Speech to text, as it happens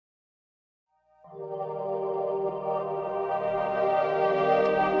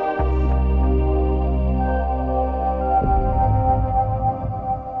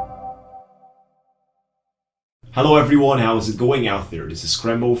Hello everyone, how's it going out there? This is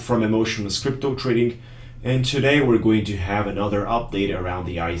Scrembo from Emotionless Crypto Trading, and today we're going to have another update around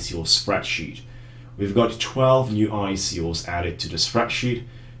the ICO spreadsheet. We've got 12 new ICOs added to the spreadsheet.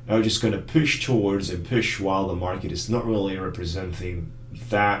 I'm just going to push towards and push while the market is not really representing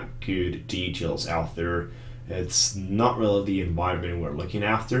that good details out there. It's not really the environment we're looking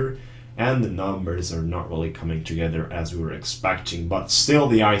after, and the numbers are not really coming together as we were expecting, but still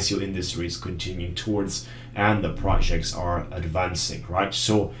the ICO industry is continuing towards and the projects are advancing, right?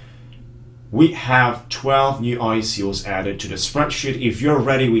 So we have 12 new ICOs added to the spreadsheet. If you're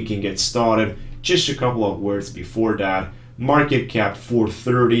ready, we can get started. Just a couple of words before that. Market cap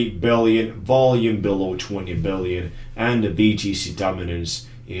 430 billion, volume below 20 billion, and the BTC dominance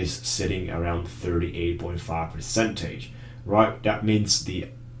is sitting around 38.5%, right? That means the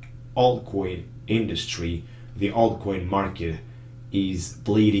altcoin industry, the altcoin market is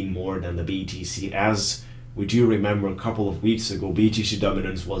bleeding more than the BTC. As we do remember, a couple of weeks ago, BTC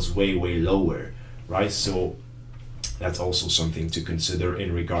dominance was way lower, right? So that's also something to consider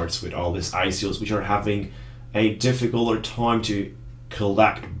in regards with all these ICOs, which are having a difficult time to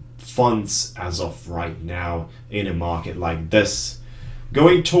collect funds as of right now in a market like this.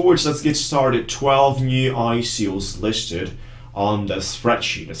 Going towards, let's get started. 12 new ICOs listed on the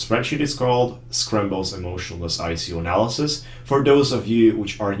spreadsheet. The spreadsheet is called Scrembo's Emotionless ICO Analysis. For those of you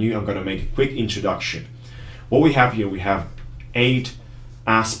which are new, I'm going to make a quick introduction. What we have here, we have 8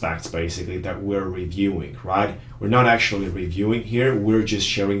 aspects basically that we're reviewing, right? We're not actually reviewing here, we're just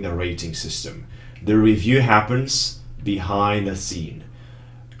sharing the rating system. The review happens behind the scene,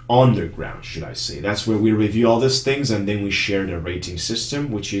 underground, should I say. That's where we review all these things and then we share the rating system,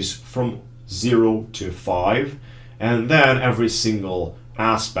 which is from 0 to 5. And then every single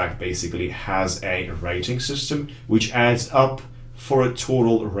aspect basically has a rating system, which adds up for a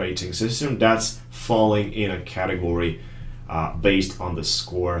total rating system that's falling in a category based on the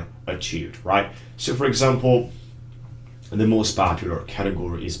score achieved, right? So for example, the most popular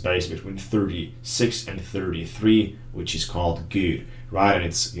category is based between 36 and 33, which is called good, right? And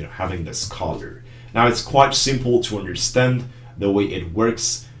it's, you know, having this color. Now it's quite simple to understand the way it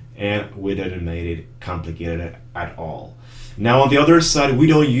works, and we didn't make it complicated at all. Now on the other side, we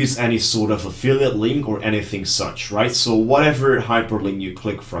don't use any sort of affiliate link or anything such, right? So whatever hyperlink you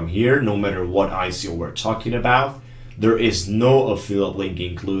click from here, no matter what ICO we're talking about, there is no affiliate link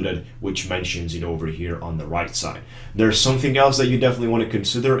included, which mentions it over here on the right side. There's something else that you definitely want to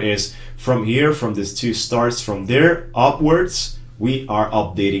consider is from here, from these 2 stars, from there upwards, we are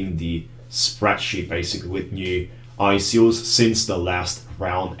updating the spreadsheet basically with new ICOs since the last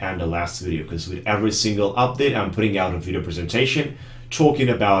round and the last video, because with every single update I'm putting out a video presentation talking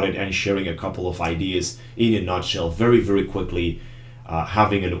about it and sharing a couple of ideas in a nutshell very quickly,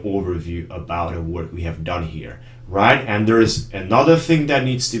 having an overview about the work we have done here, right? And there is another thing that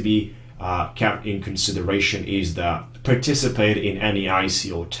needs to be kept in consideration is the participate in any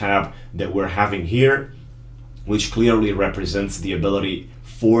ICO tab that we're having here, which clearly represents the ability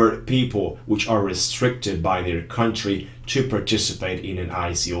for people which are restricted by their country to participate in an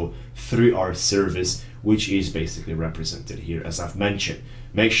ICO through our service, which is basically represented here as I've mentioned.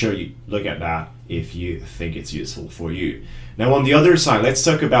 Make sure you look at that if you think it's useful for you. Now on the other side, let's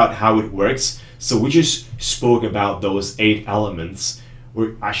talk about how it works. So we just spoke about those 8 elements,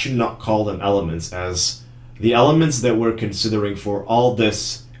 or I should not call them elements, as the elements that we're considering for all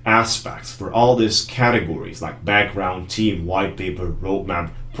this aspects, for all these categories like background, team, white paper,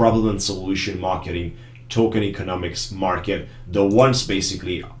 roadmap, problem and solution, marketing, token economics, market, the ones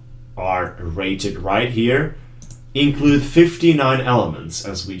basically are rated right here, include 59 elements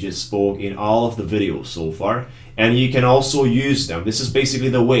as we just spoke in all of the videos so far, and you can also use them. This is basically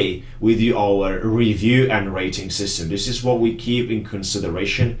the way we do our review and rating system. This is what we keep in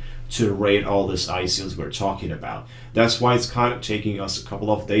consideration to rate all these ICOs we're talking about. That's why it's kind of taking us a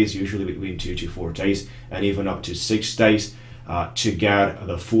couple of days, usually between 2 to 4 days and even up to 6 days to get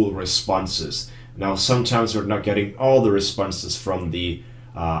the full responses. Now sometimes we're not getting all the responses from the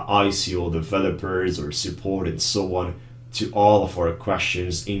ICO developers or support and so on to all of our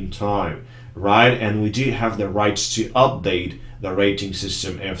questions in time, right? And we do have the rights to update the rating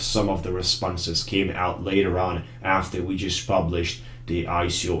system if some of the responses came out later on after we just published the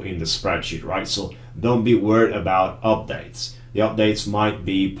ICO in the spreadsheet, right? So don't be worried about updates. The updates might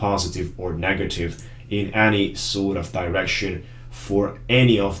be positive or negative in any sort of direction for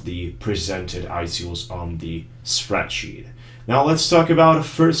any of the presented ICOs on the spreadsheet. Now let's talk about the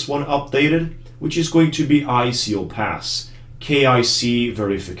first one updated, which is going to be ICO Pass. KIC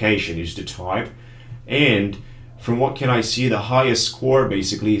verification is the type, and from what can I see, the highest score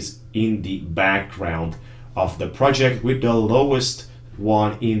basically is in the background of the project with the lowest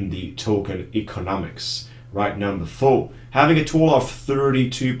one in the token economics. Right, number 4, having a total of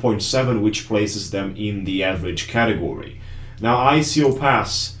 32.7, which places them in the average category. Now, ICO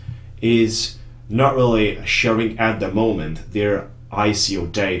Pass is not really sharing at the moment their ICO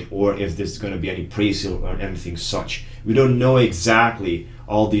date, or if there's going to be any pre-sale or anything such. We don't know exactly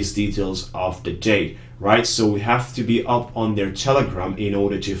all these details of the date, right? So we have to be up on their Telegram in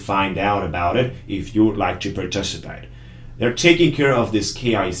order to find out about it if you would like to participate. They're taking care of this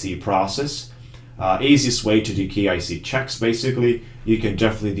KYC process. Easiest way to do KYC checks, basically. You can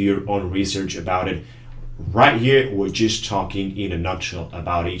definitely do your own research about it. Right here, we're just talking in a nutshell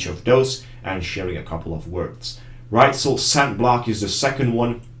about each of those and sharing a couple of words. Right, so Sandblock is the second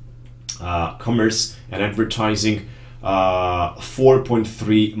one. Commerce and advertising,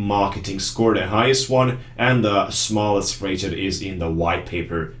 4.3 marketing score, the highest one, and the smallest rated is in the white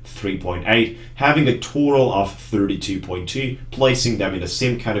paper, 3.8, having a total of 32.2, placing them in the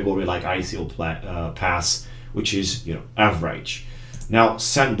same category like ICO Pass, which is, you know, average. Now,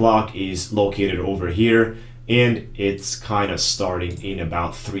 Sandblock is located over here, and it's kind of starting in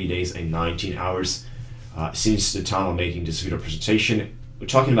about 3 days and 19 hours since the time of making this video presentation. We're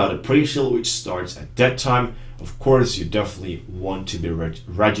talking about a pre-sale which starts at that time. Of course, you definitely want to be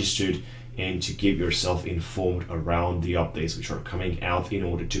registered and to keep yourself informed around the updates which are coming out in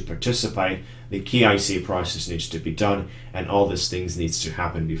order to participate. The KYC process needs to be done, and all these things needs to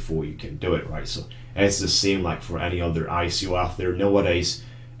happen before you can do it, right? So it's the same like for any other ICO out there. Nowadays,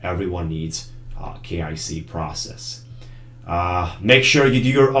 everyone needs a KYC process. Make sure you do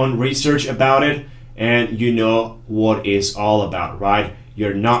your own research about it and you know what it's all about, right?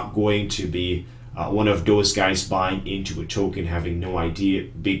 You're not going to be one of those guys buying into a token having no idea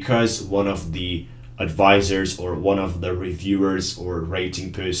because one of the advisors or one of the reviewers or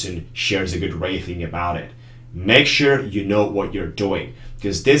rating person shares a good rating about it. Make sure you know what you're doing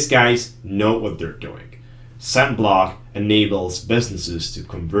because these guys know what they're doing. Sandblock enables businesses to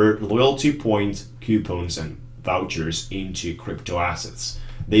convert loyalty points, coupons, and vouchers into crypto assets.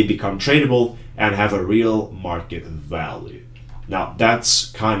 They become tradable and have a real market value. Now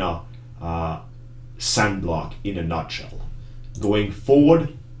that's kind of Sandblock in a nutshell. Going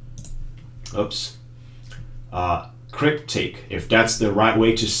forward, Cryptic, if that's the right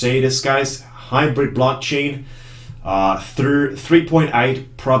way to say this, guys, hybrid blockchain, 3.8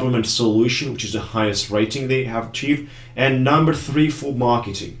 problem and solution, which is the highest rating they have achieved, and number 3 for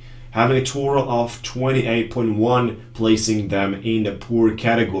marketing, having a total of 28.1, placing them in the poor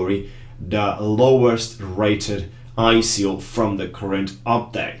category, the lowest rated ICO from the current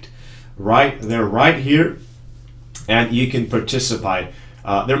update. Right, they're right here, and you can participate.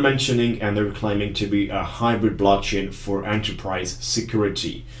 They're mentioning and they're claiming to be a hybrid blockchain for enterprise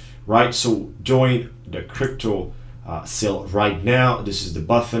security. Right, so join the crypto sale right now. This is the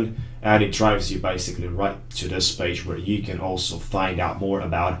button, and it drives you basically right to this page where you can also find out more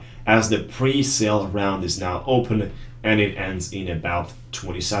about, as the pre-sale round is now open and it ends in about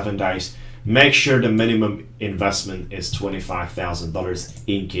 27 days. Make sure the minimum investment is $25,000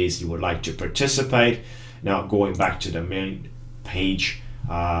 in case you would like to participate. Now going back to the main page,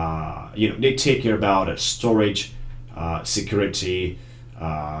 you know, they take care about storage, security,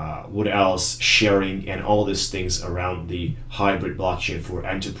 what else, sharing, and all these things around the hybrid blockchain for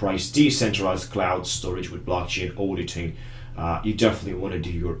enterprise, decentralized cloud storage with blockchain auditing. You definitely want to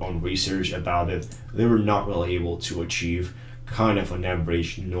do your own research about it. They were not really able to achieve kind of an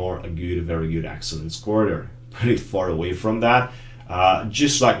average nor a good, very good, excellent score. They're pretty far away from that,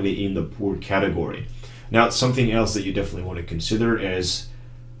 just slightly in the poor category. Now, something else that you definitely want to consider is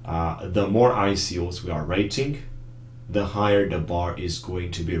the more ICOs we are rating, the higher the bar is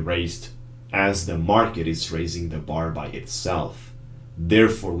going to be raised, as the market is raising the bar by itself.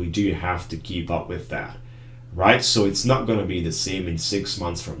 Therefore, we do have to keep up with that, right? So it's not going to be the same in 6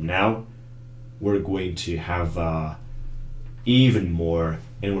 months from now. We're going to have even more,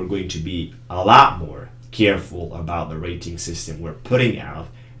 and we're going to be a lot more careful about the rating system we're putting out,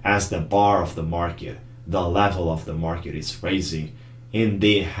 as the bar of the market, the level of the market is raising, and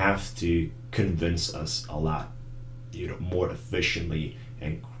they have to convince us a lot, you know, more efficiently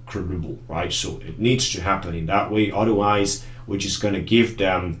and credible, right? So it needs to happen in that way. Otherwise, we're just going to give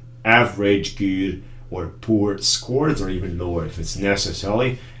them average, good, or poor scores, or even lower if it's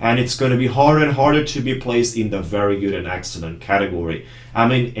necessary, and it's going to be harder and harder to be placed in the very good and excellent category. I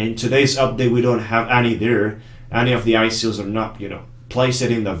mean, in today's update, we don't have any there. Any of the ICOs are not, you know, placed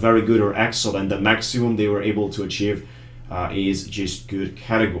in the very good or excellent. The maximum they were able to achieve is just good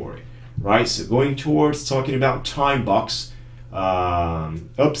category, right? So going towards talking about time box,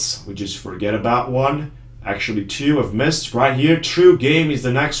 oops, we just forget about one. Actually, two I've missed right here. True Game is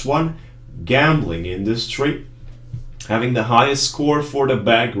the next one. Gambling industry, having the highest score for the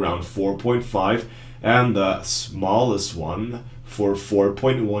background, 4.5, and the smallest one for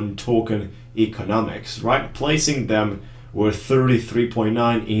 4.1 token economics, right? Placing them with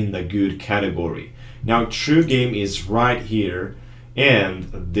 33.9 in the good category. Now, True Game is right here,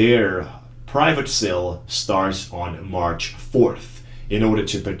 and their private sale starts on March 4th. In order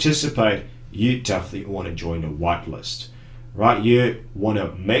to participate, you definitely want to join the whitelist, right? You want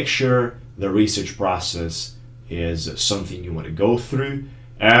to make sure the research process is something you want to go through,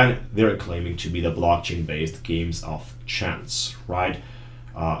 and they're claiming to be the blockchain-based games of chance, right?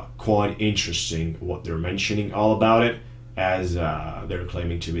 Quite interesting what they're mentioning all about it, as they're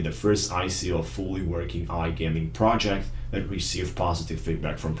claiming to be the first ICO fully working iGaming project that received positive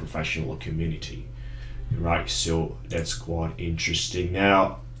feedback from professional community, right? So that's quite interesting.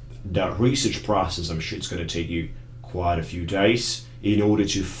 Now, the research process, I'm sure it's going to take you quite a few days in order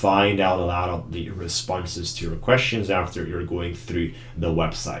to find out a lot of the responses to your questions after you're going through the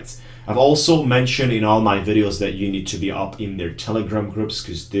websites. I've also mentioned in all my videos that you need to be up in their Telegram groups,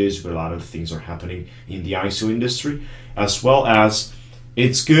 because there's where a lot of things are happening in the ICO industry, as well as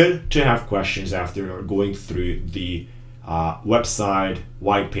it's good to have questions after you're going through the website,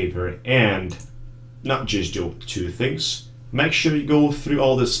 white paper, and not just do two things. Make sure you go through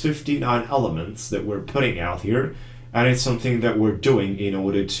all these 59 elements that we're putting out here, and it's something that we're doing in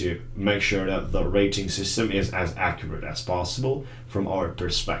order to make sure that the rating system is as accurate as possible from our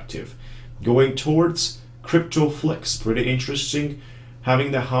perspective. Going towards CryptoFlix, pretty interesting,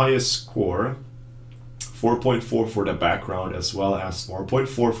 having the highest score, 4.4 for the background, as well as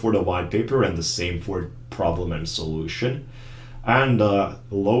 4.4 for the white paper, and the same for problem and solution. And the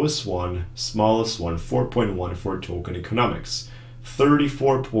lowest one, smallest one, 4.1 for token economics.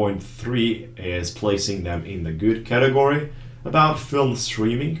 34.3 is placing them in the good category. About film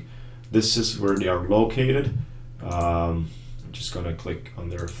streaming, this is where they are located. I'm just gonna click on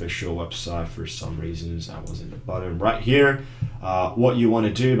their official website. For some reasons I was in the bottom right here. What you want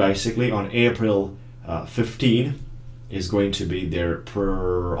to do basically on April 15 is going to be their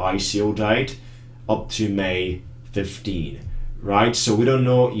per ICO date up to May 15, right? So we don't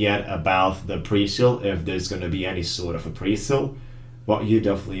know yet about the pre-sale, if there's going to be any sort of a pre-sale, but you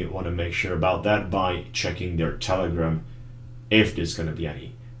definitely want to make sure about that by checking their Telegram if there's going to be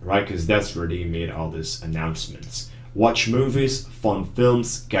any, right? Because that's where they made all these announcements. Watch movies, fund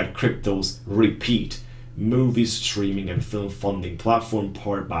films, get cryptos, repeat. Movies, streaming, and film funding platform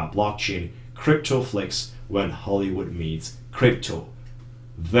powered by blockchain, CryptoFlix, when Hollywood meets crypto.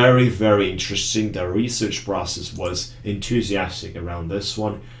 Very, very interesting. The research process was enthusiastic around this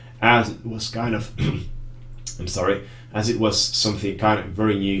one, as it was kind of I'm sorry, as it was something kind of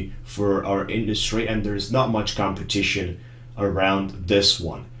very new for our industry, and there's not much competition around this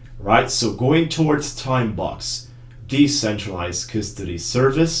one, right? So going towards Timebox, decentralized custody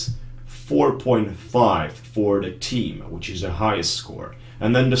service, 4.5 for the team, which is the highest score.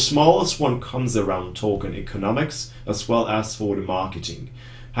 And then the smallest one comes around token economics, as well as for the marketing,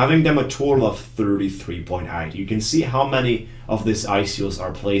 having them a total of 33.8. You can see how many of these ICOs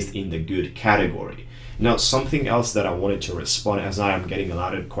are placed in the good category. Now, something else that I wanted to respond, as I am getting a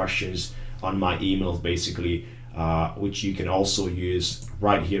lot of questions on my emails, basically, which you can also use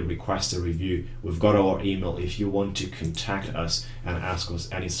right here, request a review. We've got our email if you want to contact us and ask us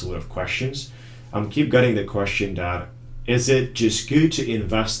any sort of questions. Keep getting the question that, is it just good to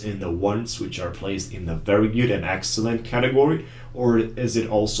invest in the ones which are placed in the very good and excellent category, or is it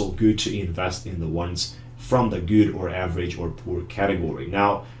also good to invest in the ones from the good or average or poor category?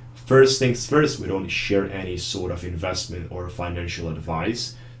 Now, first things first, we don't share any sort of investment or financial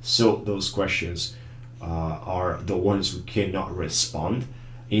advice, so those questions are the ones we cannot respond.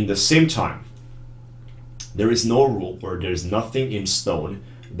 In the same time, there is no rule, or there's nothing in stone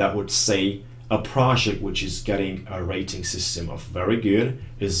that would say a project which is getting a rating system of very good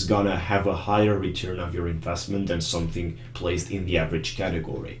is gonna have a higher return of your investment than something placed in the average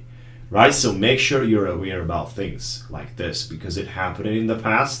category, right? So make sure you're aware about things like this, because it happened in the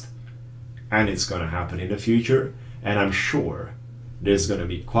past and it's gonna happen in the future, and I'm sure there's gonna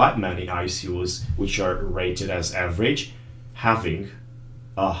be quite many ICOs which are rated as average having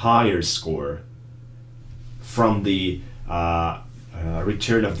a higher score from the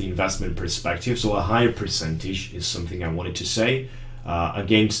return of the investment perspective. So a higher percentage is something I wanted to say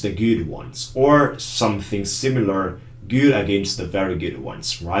against the good ones, or something similar, good against the very good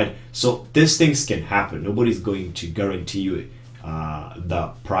ones, right? So these things can happen. Nobody's going to guarantee you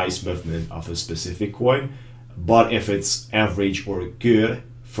the price movement of a specific coin, but if it's average or good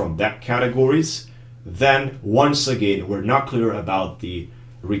from that categories, then once again, we're not clear about the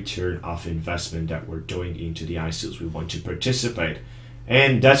return of investment that we're doing into the ICOs we want to participate.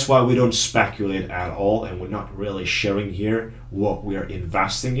 And that's why we don't speculate at all, and we're not really sharing here what we are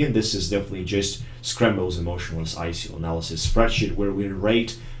investing in. This is definitely just Scrembo's Emotionless ICO analysis spreadsheet, where we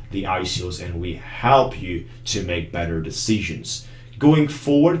rate the ICOs and we help you to make better decisions. Going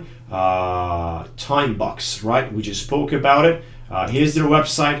forward, Timebox, right? We just spoke about it. Here's their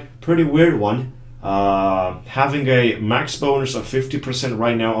website, pretty weird one. Having a max bonus of 50%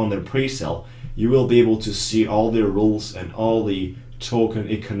 right now on their pre-sale. You will be able to see all their rules and all the token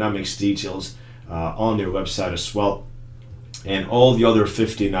economics details on their website as well, and all the other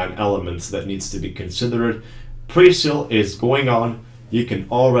 59 elements that needs to be considered. Pre-sale is going on. You can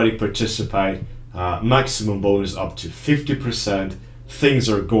already participate. Maximum bonus up to 50%. Things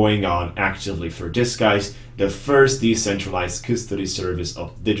are going on actively for this, guys. The first decentralized custody service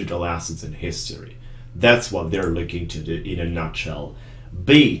of digital assets in history. That's what they're looking to do in a nutshell.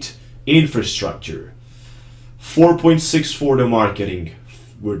 Beat infrastructure. 4.6 for the marketing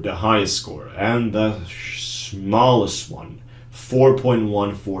with the highest score, and the smallest one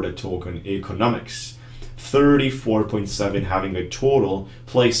 4.1 for the token economics. 34.7 having a total,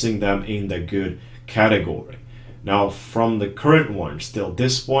 placing them in the good category. Now from the current ones till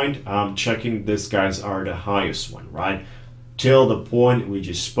this point, I'm checking these guys are the highest one, right? Till the point we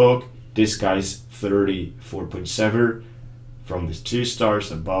just spoke, this guy's 34.7. From the 2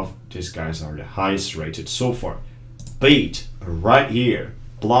 stars above, these guys are the highest rated so far. Beat right here.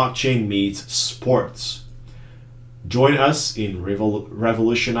 Blockchain meets sports. Join us in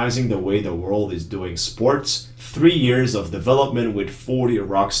revolutionizing the way the world is doing sports. 3 years of development with 40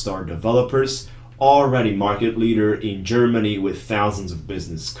 rockstar developers. Already market leader in Germany with thousands of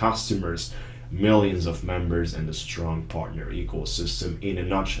business customers, millions of members, and a strong partner ecosystem. In a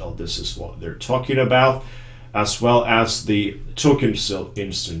nutshell, this is what they're talking about. As well as the token sale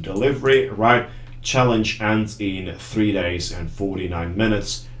instant delivery, right? Challenge ends in 3 days and 49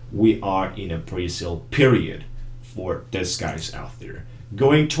 minutes. We are in a pre-sale period for these guys out there.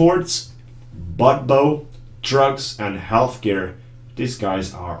 Going towards Budbo, drugs and healthcare. These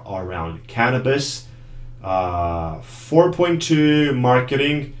guys are around cannabis. 4.2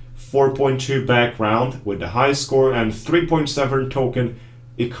 marketing, 4.2 background with the high score, and 3.7 token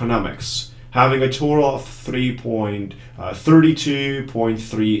economics, having a total of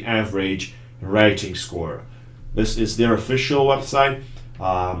 32.3 average rating score. This is their official website.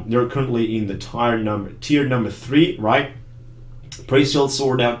 They're currently in the tier number 3, right? Pre-sale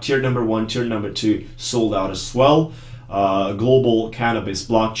sold out. Tier number 1, tier number 2 sold out as well. Global cannabis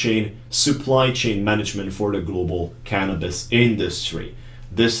blockchain, supply chain management for the global cannabis industry.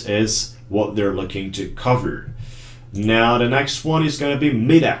 This is what they're looking to cover. Now the next one is going to be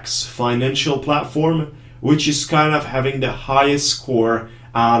Midex, financial platform, which is kind of having the highest score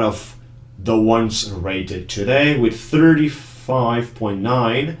out of the ones rated today with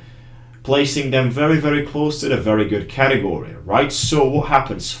 35.9, placing them very, very close to the very good category, right? So what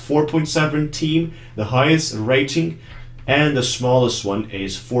happens? 4.7 team, the highest rating, and the smallest one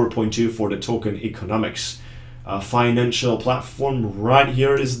is 4.2 for the token economics. Financial platform, right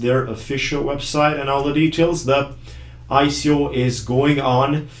here is their official website and all the details. The ICO is going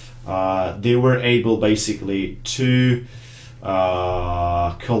on. They were able basically to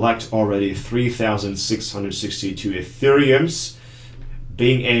collect already 3,662 Ethereums,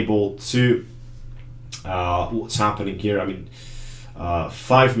 being able to what's happening here, I mean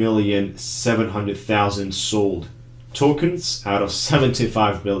 5,700,000 sold tokens out of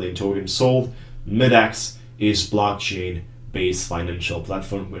 75 million tokens sold. Midex is blockchain based financial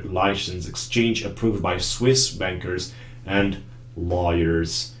platform with license exchange approved by Swiss bankers and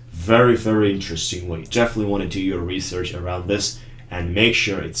lawyers. Very, very interesting way. Definitely want to do your research around this and make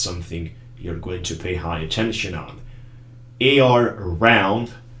sure it's something you're going to pay high attention on. AR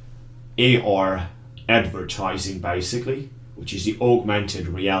round, AR advertising basically, which is the augmented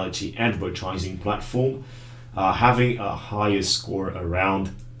reality advertising platform, having a highest score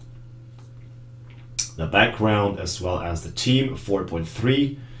around the background as well as the team,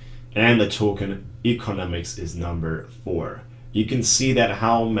 4.3, and the token economics is number 4. You can see that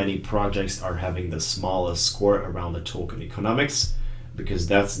how many projects are having the smallest score around the token economics, because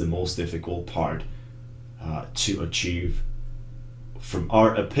that's the most difficult part to achieve. From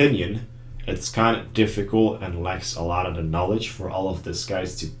our opinion, it's kind of difficult and lacks a lot of the knowledge for all of these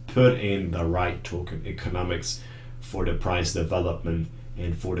guys to put in the right token economics for the price development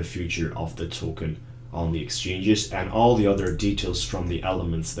and for the future of the token on the exchanges and all the other details from the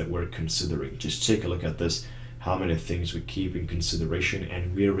elements that we're considering. Just take a look at this. how many things we keep in consideration,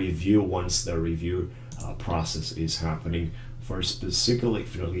 and we review once the review process is happening for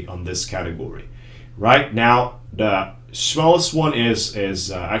specifically on this category. Right now, the smallest one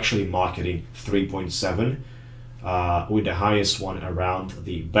is actually marketing 3.7, with the highest one around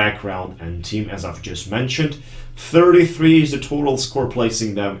the background and team, as I've just mentioned. 33 is the total score,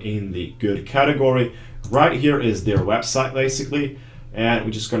 placing them in the good category. Right here is their website basically, and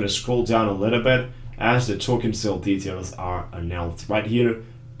we're just going to scroll down a little bit as the token sale details are announced right here.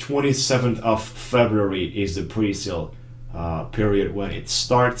 27th of February is the pre-sale period when it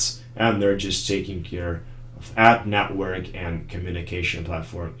starts, and they're just taking care of ad network and communication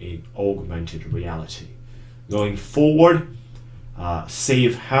platform in augmented reality. Going forward,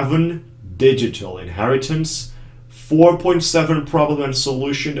 Safe Haven, Digital Inheritance, 4.7 problem and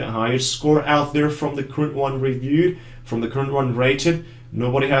solution, the highest score out there from the current one reviewed, from the current one rated.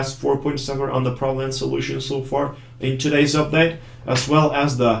 Nobody has 4.7 on the problem and solution so far in today's update, as well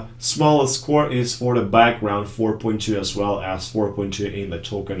as the smallest score is for the background, 4.2, as well as 4.2 in the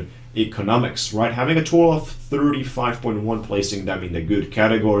token economics, right? Having a total of 35.1, placing them in the good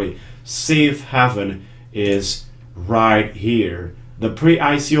category. Safe Haven is right here. The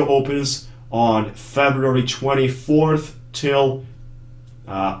pre-ICO opens on February 24th till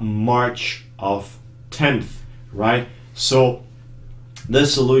March of 10th, right? So the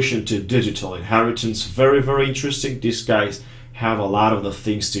solution to digital inheritance, very interesting. These guys have a lot of the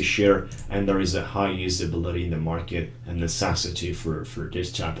things to share, and there is a high usability in the market and necessity for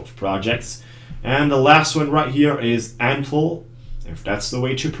this type of projects. And the last one right here is Antle, if that's the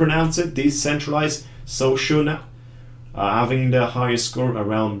way to pronounce it, decentralized social net, having the highest score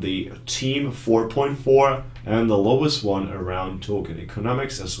around the team, 4.4, and the lowest one around token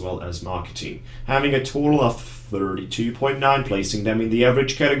economics as well as marketing, having a total of 32.9, placing them in the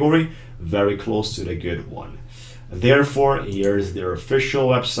average category, very close to the good one. Therefore, here's their official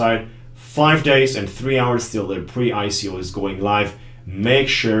website. 5 days and 3 hours till their pre-ICO is going live. Make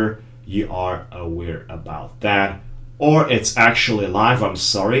sure you are aware about that. Or it's actually live. I'm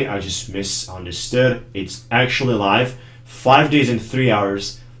sorry, I just misunderstood. It's actually live. 5 days and 3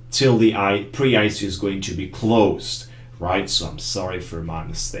 hours till the pre-ICO is going to be closed, right? So I'm sorry for my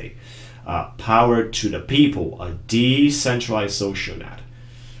mistake. Power to the people, a decentralized social net,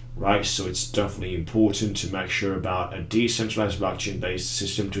 right? So it's definitely important to make sure about a decentralized blockchain-based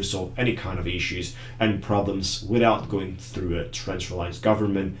system to solve any kind of issues and problems without going through a centralized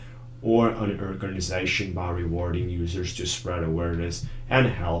government or an organization, by rewarding users to spread awareness and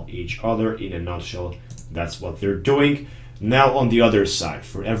help each other. In a nutshell, that's what they're doing. Now on the other side,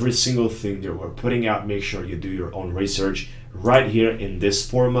 for every single thing that we're putting out, make sure you do your own research. Right here in this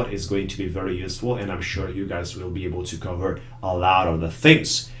format is going to be very useful, and I'm sure you guys will be able to cover a lot of the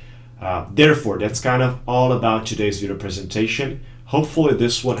things. Therefore, that's kind of all about today's video presentation. Hopefully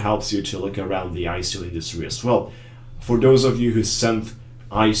this one helps you to look around the ICO industry as well. For those of you who sent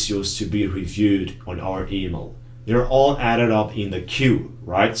ICOs to be reviewed on our email, they're all added up in the queue,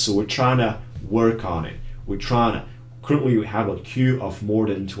 right? So we're trying to work on it. Currently we have a queue of more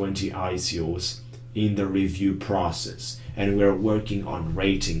than 20 ICOs in the review process, and we're working on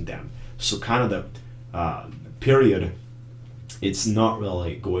rating them. So kind of the period, it's not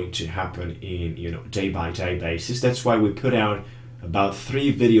really going to happen in day-by-day basis. That's why we put out about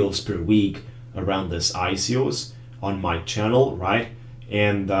 3 videos per week around this ICOs on my channel, right?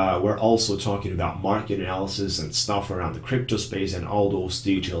 And we're also talking about market analysis and stuff around the crypto space and all those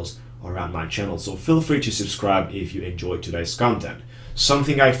details around my channel. So feel free to subscribe if you enjoyed today's content.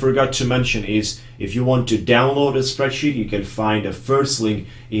 Something I forgot to mention is if you want to download a spreadsheet, you can find the first link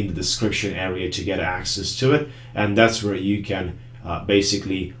in the description area to get access to it, and that's where you can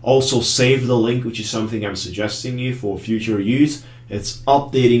basically also save the link, which is something I'm suggesting you for future use. It's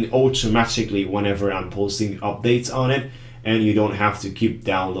updating automatically whenever I'm posting updates on it, and you don't have to keep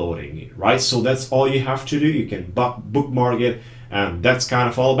downloading it, right? So that's all you have to do. You can bookmark it, and that's kind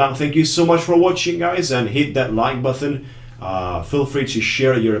of all about. Thank you so much for watching, guys, and hit that like button. Feel free to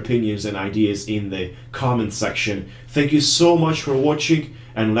share your opinions and ideas in the comment section. Thank you so much for watching,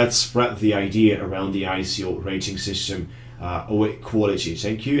 and let's spread the idea around the ICO rating system with quality.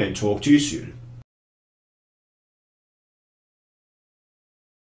 Thank you, and talk to you soon.